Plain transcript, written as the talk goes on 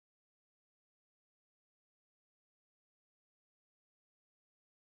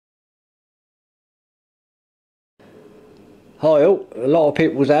Hi all, a lot of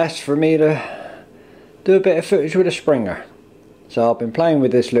people's asked for me to do a bit of footage with a Springer. So I've been playing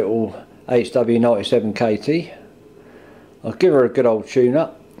with this little HW97kt. I'll give her a good old tune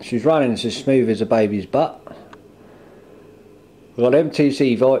up. She's running as smooth as a baby's butt. We've got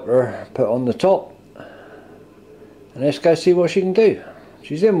MTC Viper put on the top. And let's go see what she can do.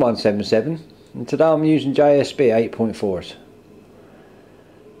 She's in 177 and today I'm using JSB 8.4s.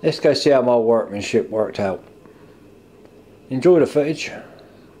 Let's go see how my workmanship worked out. Enjoy the footage.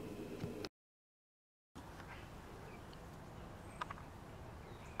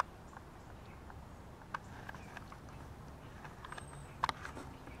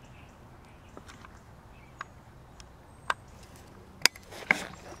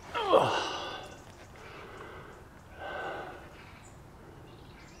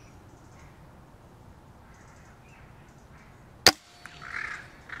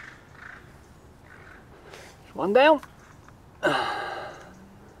 One down.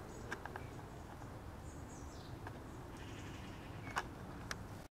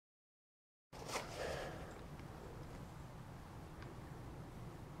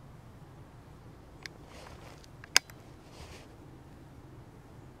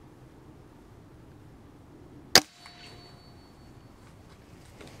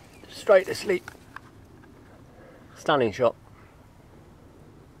 Straight to sleep. Stunning shot.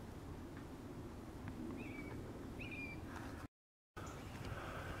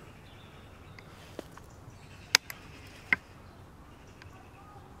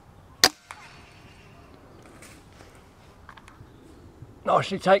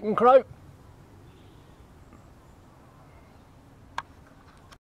 Nicely taken, Crow.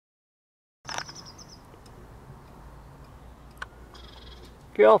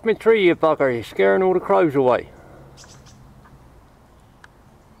 Get off me tree, you bugger, you're scaring all the crows away.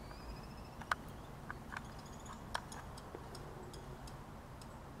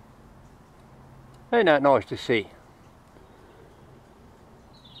 Ain't that nice to see?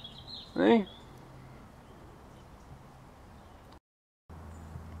 Eh?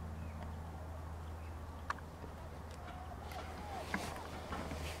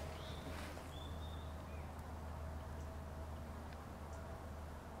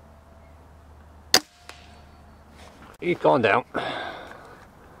 He's gone down.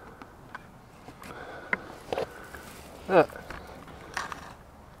 Look.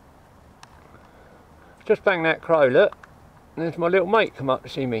 Just bang that crow, look. And there's my little mate come up to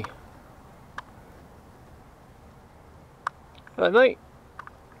see me. Hello mate.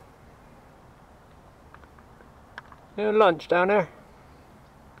 You having lunch down there?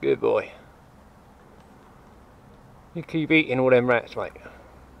 Good boy. You keep eating all them rats, mate.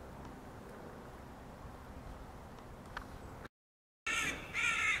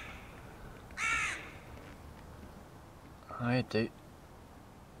 I do.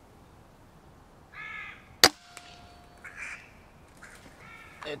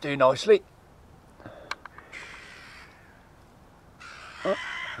 They do nicely. Oh.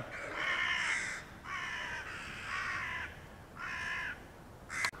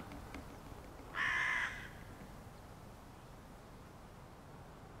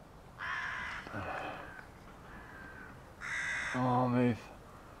 Oh, move.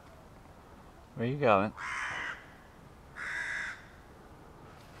 Where are you going?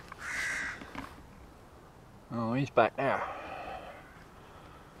 Oh, he's back there.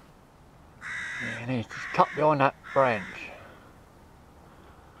 Yeah, and he's just tucked behind that branch.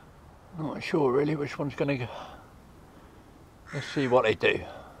 Not sure really which one's going to go. Let's see what they do.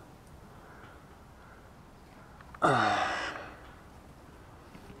 Oh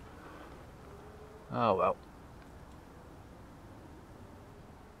well.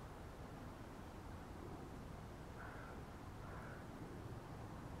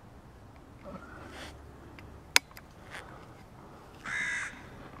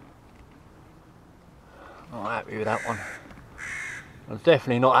 Not happy with that one. I was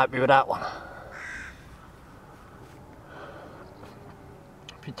definitely not happy with that one.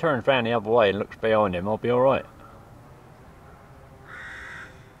 If he turns round the other way and looks behind him, I'll be alright.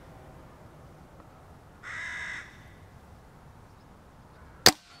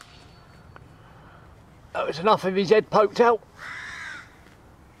 That was enough of his head poked out.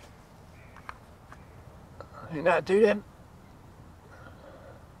 I think that'd do them.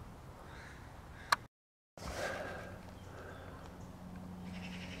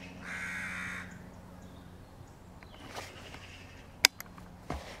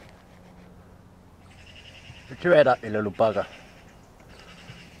 Put your head up, you little bugger.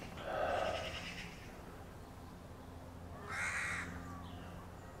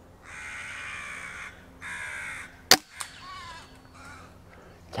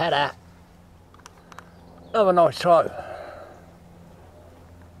 Ta-da! Have a nice throw.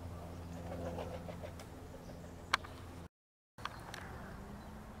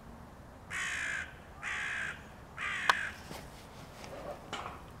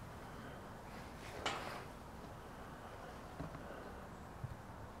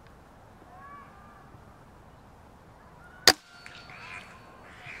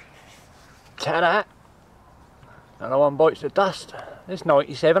 Ta-da! Another one bites the dust. This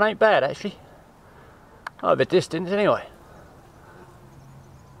 97 ain't bad actually. Over distance anyway.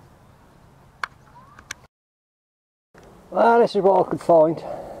 Well, this is what I could find.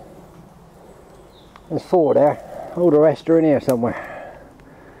 There's 4 there. All the rest are in here somewhere.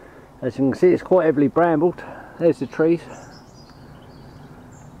 As you can see, it's quite heavily brambled. There's the trees.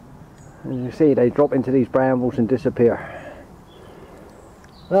 As you can see, they drop into these brambles and disappear.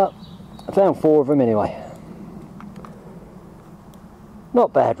 Well, I found 4 of them anyway.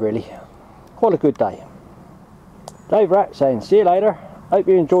 Not bad really. Quite a good day. Dave Rat saying see you later. Hope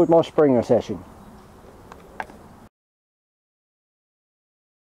you enjoyed my Springer session.